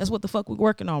 that's what the fuck we're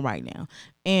working on right now.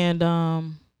 And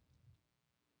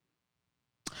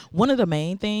one of the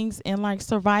main things in like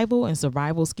survival and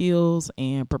survival skills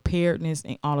and preparedness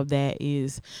and all of that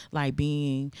is like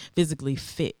being physically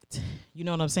fit. You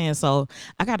know what I'm saying? So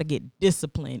I got to get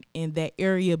disciplined in that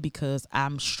area because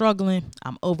I'm struggling.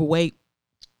 I'm overweight.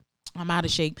 I'm out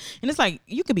of shape. And it's like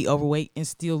you could be overweight and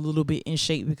still a little bit in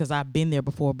shape because I've been there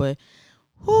before. But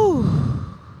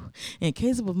in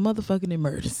case of a motherfucking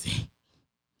emergency,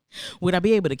 would I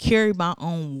be able to carry my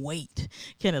own weight?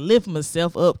 Can I lift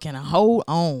myself up? Can I hold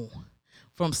on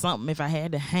from something if I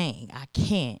had to hang? I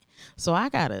can't. So I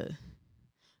got to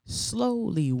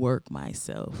slowly work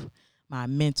myself, my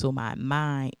mental, my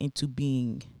mind into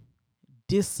being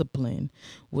disciplined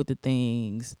with the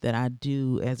things that I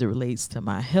do as it relates to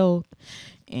my health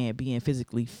and being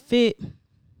physically fit.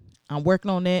 I'm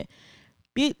working on that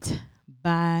bit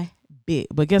by bit.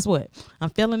 But guess what? I'm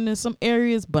failing in some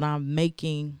areas, but I'm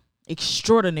making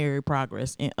extraordinary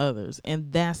progress in others.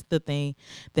 And that's the thing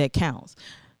that counts.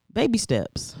 Baby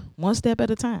steps, one step at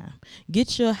a time.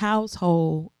 Get your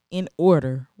household in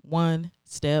order, one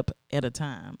step at a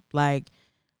time. Like,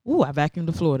 I vacuumed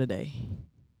the floor today.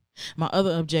 My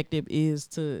other objective is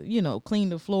to, clean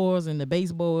the floors and the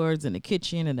baseboards and the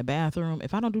kitchen and the bathroom.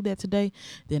 If I don't do that today,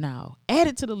 then I'll add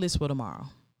it to the list for tomorrow.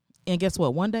 And guess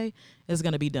what? One day it's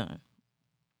going to be done.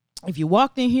 If you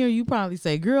walked in here, you probably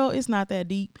say, girl, it's not that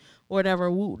deep or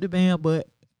whatever, whoop the bam. But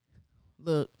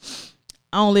look,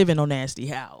 I don't live in no nasty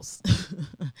house.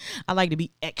 I like to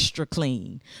be extra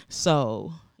clean.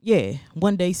 So yeah,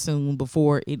 one day soon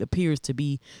before it appears to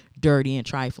be dirty and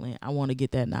trifling, I want to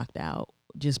get that knocked out.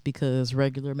 Just because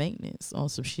regular maintenance on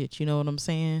some shit, you know what I'm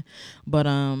saying? But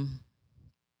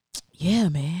yeah,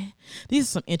 man, these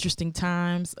are some interesting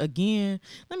times. Again,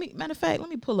 let me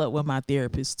pull up what my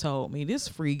therapist told me. This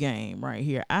free game right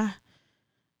here. I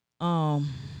don't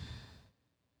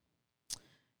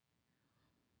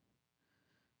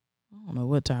know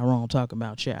what Tyrone talking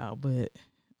about, child, but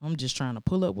I'm just trying to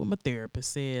pull up what my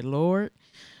therapist said. Lord,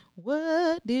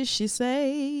 what did she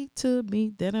say to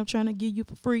me that I'm trying to give you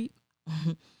for free?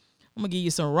 I'm gonna give you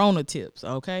some Rona tips,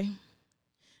 okay?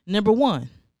 Number 1,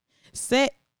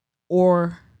 set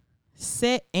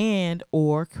and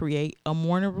or create a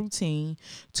morning routine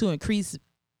to increase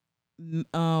and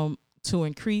or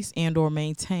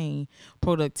maintain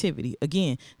productivity.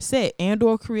 Again, set and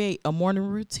or create a morning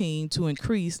routine to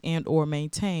increase and or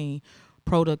maintain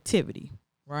productivity,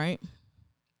 right?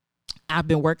 I've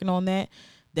been working on that.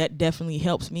 That definitely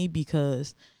helps me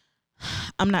because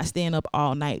I'm not staying up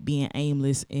all night being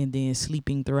aimless and then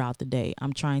sleeping throughout the day.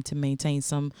 I'm trying to maintain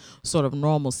some sort of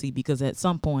normalcy because at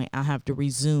some point I have to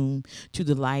resume to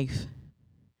the life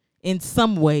in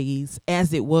some ways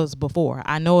as it was before.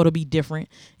 I know it'll be different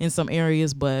in some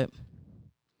areas, but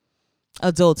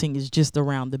adulting is just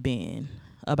around the bend.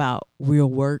 about real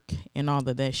work and all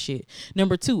of that shit.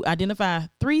 Number 2, identify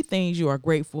 3 things you are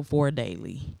grateful for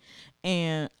daily.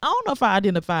 And I don't know if I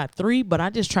identified 3, but I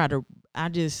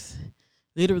just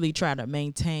literally try to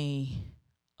maintain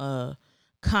a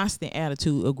constant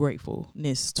attitude of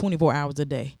gratefulness 24 hours a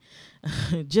day.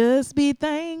 Just be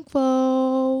thankful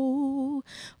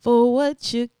for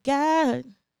what you got,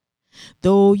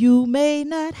 though you may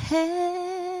not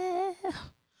have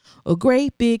a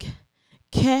great big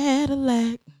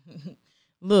Cadillac.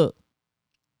 Look,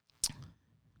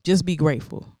 just be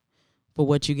grateful for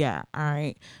what you got. All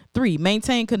right. 3,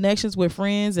 maintain connections with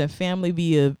friends and family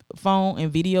via phone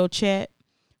and video chat.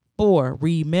 4,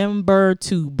 remember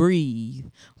to breathe.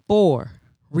 4,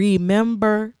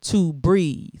 remember to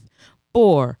breathe.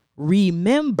 4,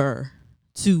 remember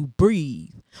to breathe.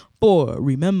 4,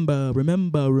 remember.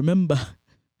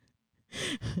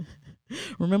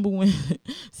 Remember when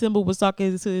Simba was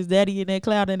talking to his daddy in that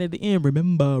cloud, and at the end,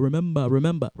 remember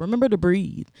to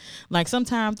breathe. Like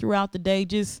sometime throughout the day,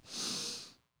 just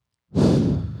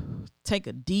take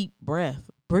a deep breath,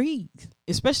 breathe,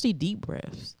 especially deep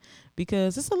breaths,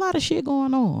 because it's a lot of shit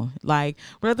going on. Like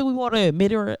whether we want to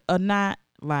admit it or not,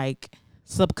 like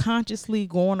subconsciously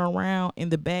going around in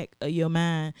the back of your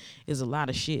mind is a lot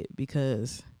of shit,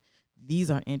 because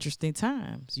these are interesting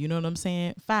times. You know what I'm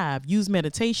saying? 5, use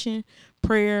meditation,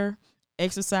 prayer,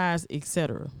 exercise,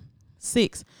 etc.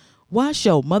 6, wash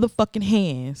your motherfucking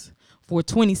hands for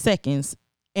 20 seconds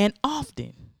and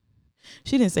often.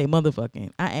 She didn't say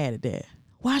motherfucking. I added that.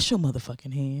 Wash your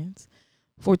motherfucking hands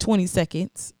for 20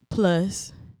 seconds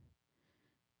plus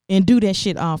and do that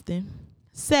shit often.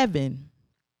 7.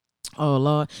 Oh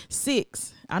Lord.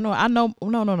 6. No. I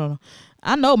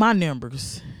know my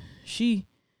numbers.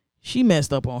 She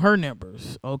messed up on her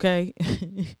numbers, okay?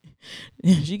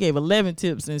 She gave 11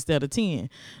 tips instead of 10.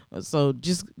 So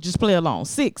just play along.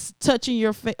 6,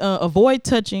 avoid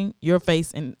touching your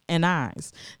face and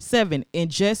eyes. 7,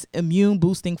 ingest immune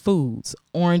boosting foods.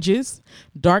 Oranges,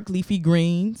 dark leafy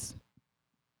greens,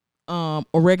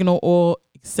 oregano oil,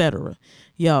 etc.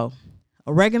 Yo,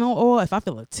 oregano oil, if I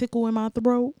feel a tickle in my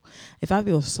throat, if I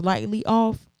feel slightly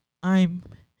off, I'm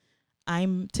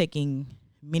taking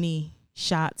many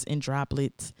shots and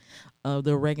droplets of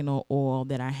the oregano oil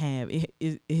that I have.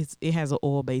 It has an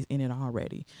oil base in it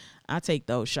already. I take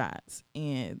those shots,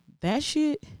 and that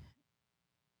shit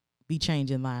be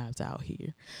changing lives out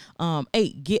here.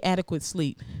 8, get adequate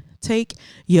sleep. Take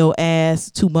your ass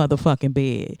to motherfucking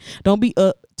bed. Don't be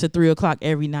up to 3 o'clock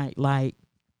every night like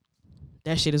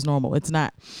that shit is normal. It's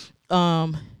not.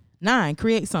 9,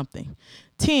 create something.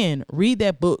 10, read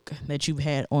that book that you've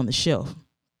had on the shelf.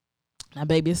 Now,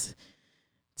 baby, it's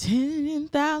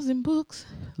 10,000 books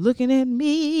looking at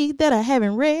me that I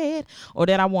haven't read or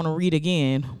that I want to read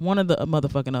again. One of the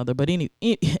motherfucking other. But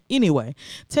anyway,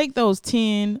 take those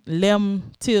 10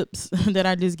 tips that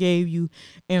I just gave you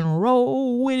and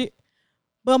roll with it.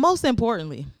 But most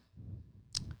importantly,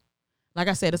 like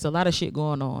I said, it's a lot of shit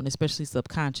going on, especially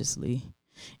subconsciously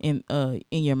in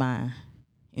your mind,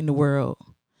 in the world.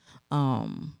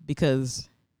 Because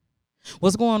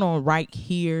what's going on right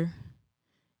here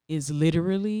is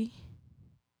literally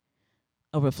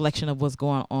a reflection of what's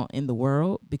going on in the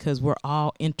world, because we're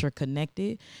all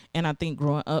interconnected. And I think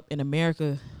growing up in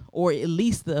America, or at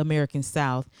least the American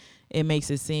South, it makes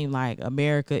it seem like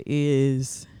America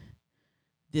is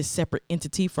this separate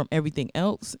entity from everything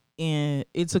else. And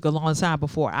it took a long time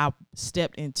before I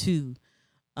stepped into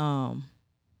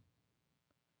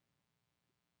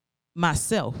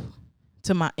myself,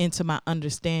 into my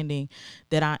understanding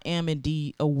that I am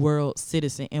indeed a world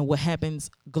citizen, and what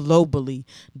happens globally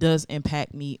does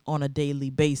impact me on a daily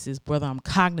basis, whether I'm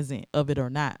cognizant of it or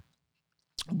not.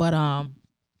 But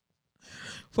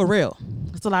for real,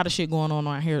 there's a lot of shit going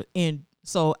on here, and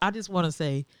so I just want to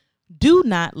say, do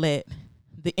not let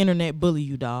the internet bully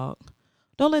you, dog.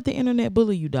 Don't let the internet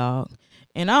bully you, dog.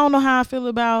 And I don't know how I feel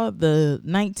about the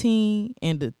 19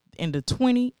 and the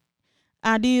 20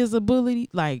 ideas of bullying,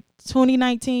 like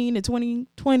 2019 to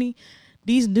 2020,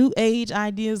 these new age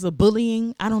ideas of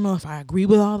bullying. I don't know if I agree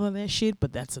with all of that shit,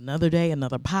 but that's another day,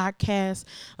 another podcast,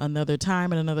 another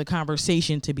time, and another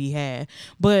conversation to be had.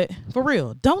 But for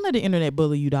real, don't let the internet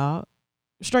bully you, dog.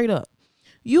 Straight up.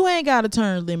 You ain't got to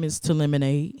turn lemons to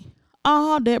lemonade.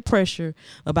 All that pressure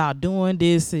about doing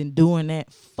this and doing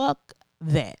that, fuck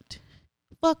that.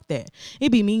 Fuck that.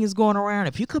 It be means going around.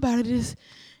 If you come out of this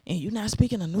and you're not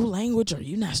speaking a new language, or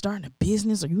you're not starting a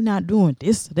business, or you're not doing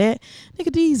this or that,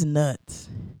 nigga, these nuts,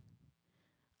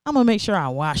 I'm going to make sure I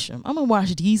wash them. I'm going to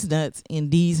wash these nuts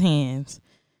in these hands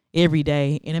every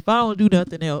day. And if I don't do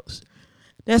nothing else,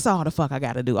 That's all the fuck I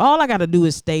gotta do. All I gotta do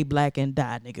is stay black and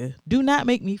die, nigga. Do not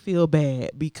make me feel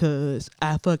bad because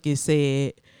I fucking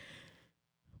said,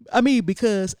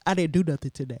 because I didn't do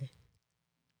nothing today.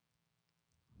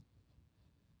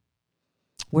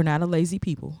 We're not a lazy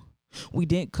people. We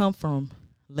didn't come from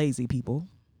lazy people.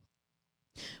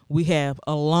 We have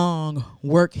a long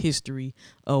work history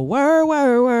of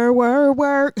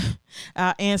work.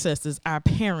 Our ancestors, our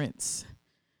parents,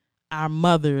 our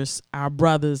mothers, our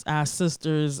brothers, our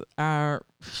sisters, our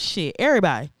shit,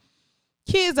 everybody.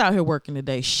 Kids out here working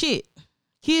today. Shit.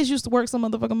 Kids used to work so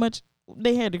motherfucking much,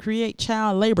 they had to create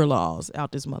child labor laws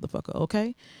out this motherfucker,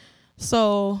 okay?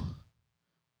 So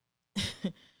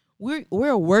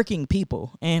we're working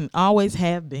people and always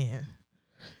have been.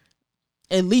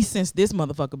 At least since this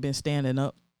motherfucker been standing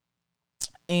up.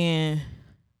 And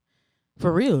for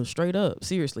real, straight up,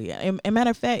 seriously. And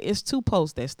matter of fact, it's 2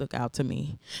 posts that stuck out to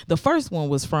me. The first one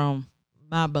was from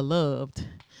my beloved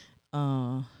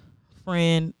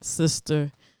friend,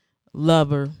 sister,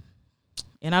 lover.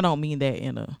 And I don't mean that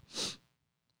in a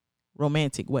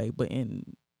romantic way, but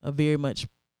in a very much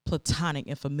platonic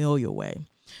and familiar way.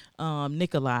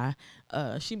 Nikolai,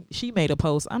 she made a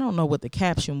post. I don't know what the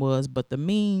caption was, but the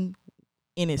meme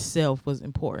in itself was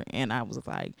important, and I was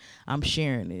like, I'm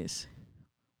sharing this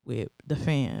with the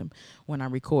fam when I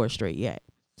record Straight Yak.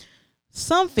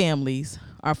 Some families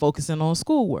are focusing on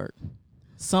schoolwork.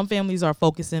 Some families are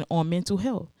focusing on mental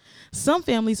health. Some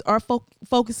families are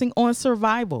focusing on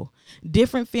survival.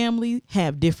 Different families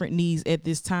have different needs at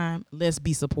this time. Let's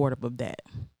be supportive of that.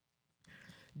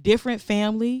 Different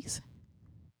families,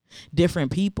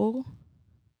 different people,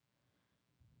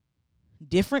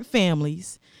 different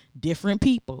families, different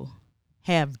people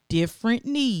have different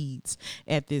needs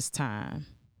at this time.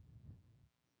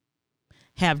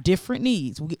 Have different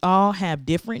needs. We all have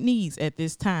different needs at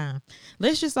this time.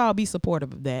 Let's just all be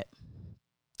supportive of that.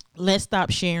 Let's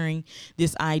stop sharing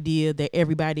this idea that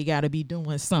everybody got to be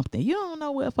doing something. You don't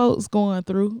know what folks going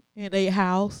through in their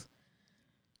house.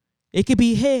 It could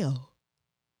be hell.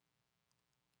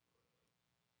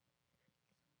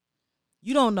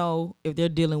 You don't know if they're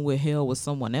dealing with hell with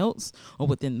someone else or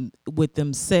within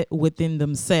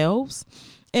themselves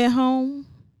at home.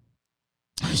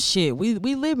 Shit, we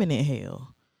living in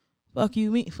hell. Fuck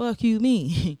you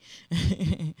me.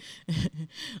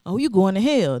 Oh, you going to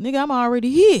hell. Nigga, I'm already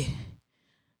here.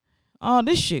 All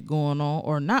this shit going on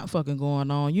or not fucking going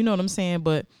on. You know what I'm saying?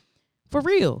 But for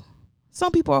real.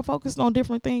 Some people are focused on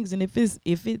different things, and if it's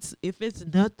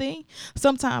nothing,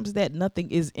 sometimes that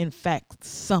nothing is in fact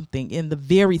something, in the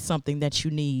very something that you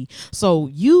need. So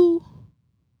you,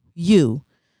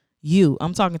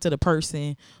 I'm talking to the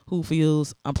person who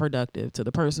feels unproductive, to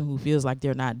the person who feels like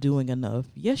they're not doing enough.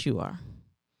 Yes, you are.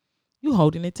 You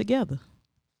holding it together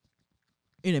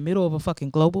in the middle of a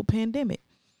fucking global pandemic.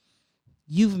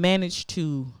 You've managed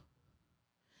to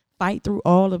fight through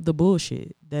all of the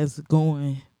bullshit that's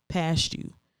going past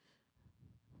you,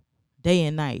 day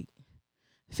and night,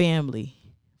 family,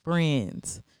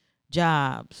 friends,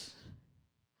 jobs,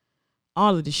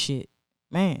 all of this shit.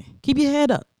 Man, keep your head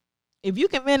up. If you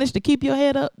can manage to keep your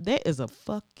head up, that is a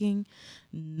fucking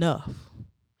enough.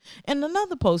 And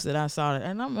another post that I saw,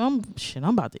 and I'm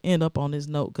about to end up on this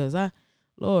note because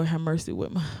Lord have mercy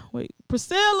with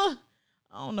Priscilla.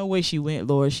 I don't know where she went,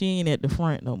 Lord. She ain't at the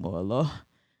front no more, Lord.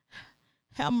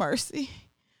 Have mercy.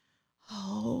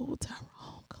 Oh,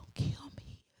 Tyrone, gonna kill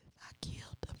me if I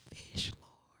killed the fish,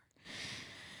 Lord.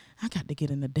 I got to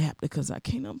get an adapter because I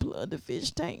can't unplug the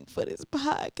fish tank for this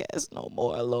podcast no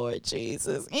more, Lord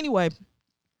Jesus. Anyway,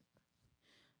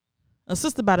 a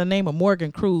sister by the name of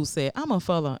Morgan Cruz said, I'm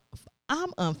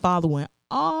unfollowing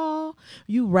all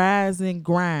you rise and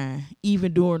grind,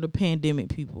 even during the pandemic,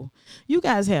 people. You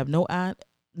guys have no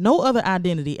other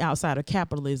identity outside of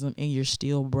capitalism, and you're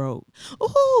still broke.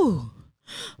 Ooh.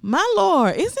 My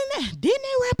Lord, didn't they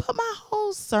wrap up my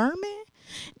whole sermon?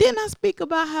 Didn't I speak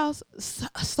about how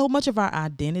so much of our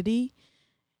identity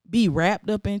be wrapped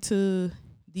up into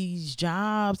these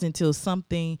jobs until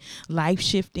something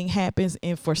life-shifting happens?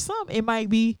 And for some, it might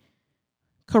be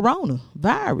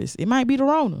coronavirus. It might be the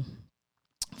Rona.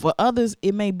 For others,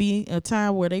 it may be a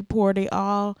time where they pour their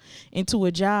all into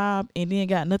a job and then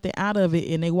got nothing out of it,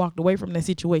 and they walked away from that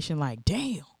situation like,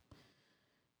 damn.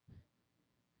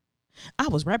 I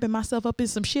was wrapping myself up in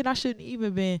some shit I shouldn't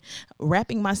even been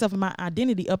wrapping myself and my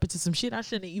identity up into some shit I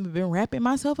shouldn't even been wrapping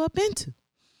myself up into.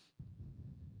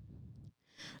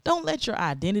 Don't let your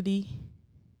identity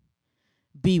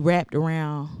be wrapped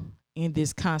around in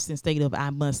this constant state of I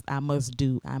must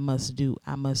do.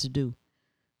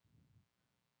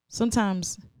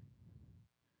 Sometimes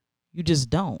you just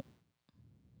don't.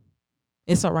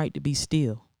 It's all right to be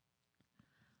still.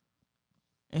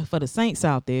 And for the saints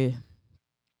out there,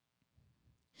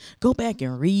 go back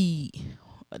and read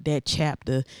that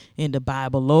chapter in the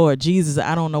Bible. Lord Jesus,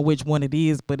 I don't know which one it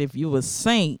is, but if you a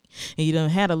saint and you done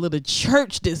had a little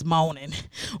church this morning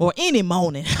or any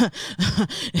morning,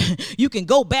 you can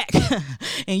go back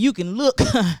and you can look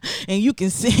and you can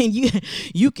see and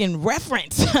you can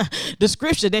reference the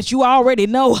scripture that you already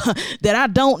know that I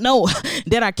don't know,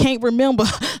 that I can't remember,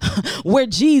 where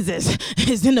Jesus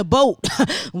is in the boat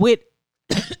with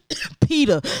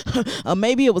Peter, or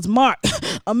maybe it was Mark,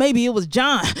 or maybe it was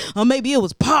John, or maybe it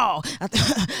was Paul.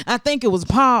 I think it was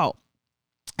Paul.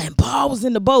 And Paul was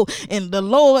in the boat, and the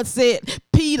Lord said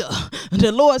Peter,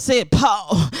 the Lord said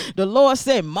Paul, the Lord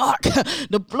said Mark,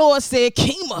 the Lord said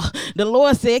Kima, the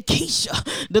Lord said Keisha,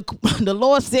 the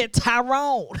Lord said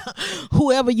Tyrone,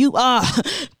 whoever you are,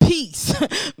 peace,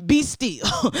 be still.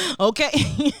 Okay.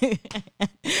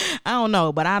 I don't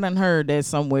know, but I done heard that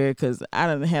somewhere, because I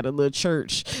done had a little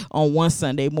church on one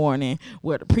Sunday morning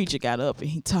where the preacher got up and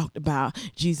he talked about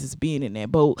Jesus being in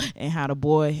that boat and how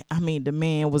the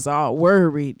man was all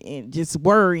worried and just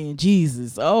worrying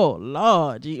Jesus. Oh,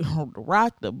 Lord,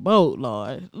 rock the boat,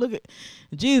 Lord. Look at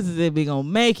Jesus, if we gonna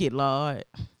make it, Lord.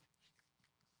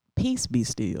 Peace be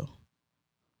still.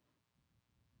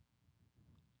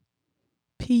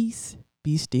 Peace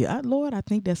be still. Lord, I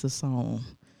think that's a song.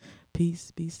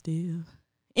 Peace be still.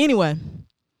 Anyway,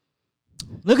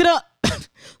 look it up.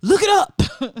 Look it up.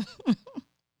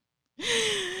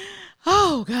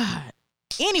 Oh, God.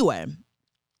 Anyway,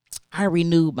 I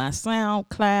renewed my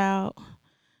SoundCloud.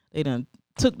 They done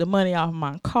took the money off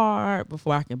my card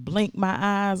before I can blink my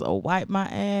eyes or wipe my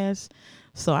ass.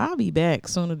 So I'll be back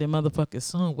sooner than motherfucking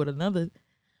soon with another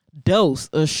dose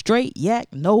of straight yak,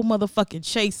 no motherfucking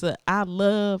chaser. I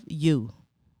love you.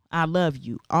 I love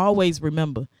you. Always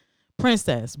remember,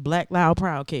 Princess, Black Loud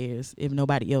Proud cares if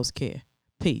nobody else care.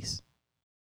 Peace.